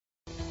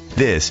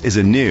This is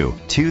a new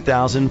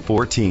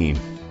 2014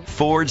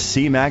 Ford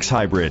C-Max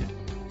Hybrid.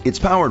 It's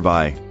powered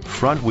by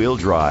front-wheel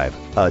drive,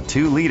 a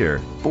 2-liter,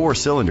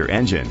 4-cylinder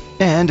engine,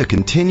 and a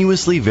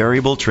continuously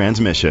variable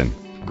transmission.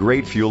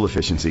 Great fuel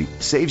efficiency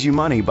saves you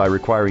money by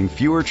requiring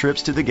fewer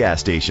trips to the gas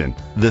station.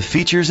 The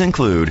features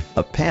include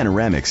a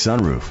panoramic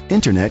sunroof,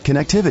 internet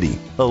connectivity,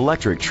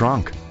 electric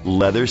trunk,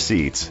 leather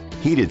seats,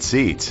 heated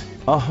seats,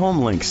 a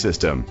HomeLink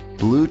system,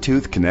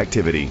 Bluetooth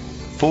connectivity,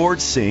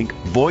 Ford Sync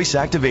voice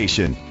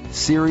activation,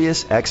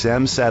 Sirius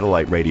XM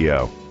satellite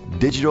radio,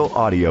 digital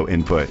audio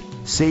input.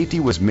 Safety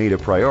was made a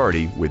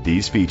priority with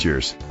these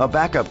features: a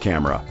backup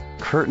camera,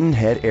 curtain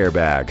head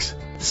airbags,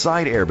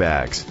 side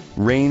airbags,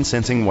 rain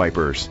sensing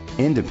wipers,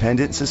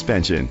 independent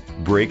suspension,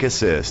 brake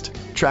assist,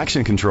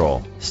 traction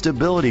control,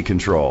 stability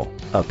control,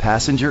 a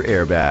passenger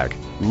airbag,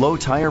 low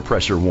tire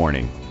pressure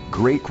warning.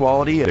 Great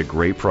quality at a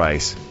great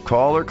price.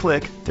 Call or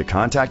click to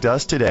contact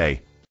us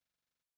today.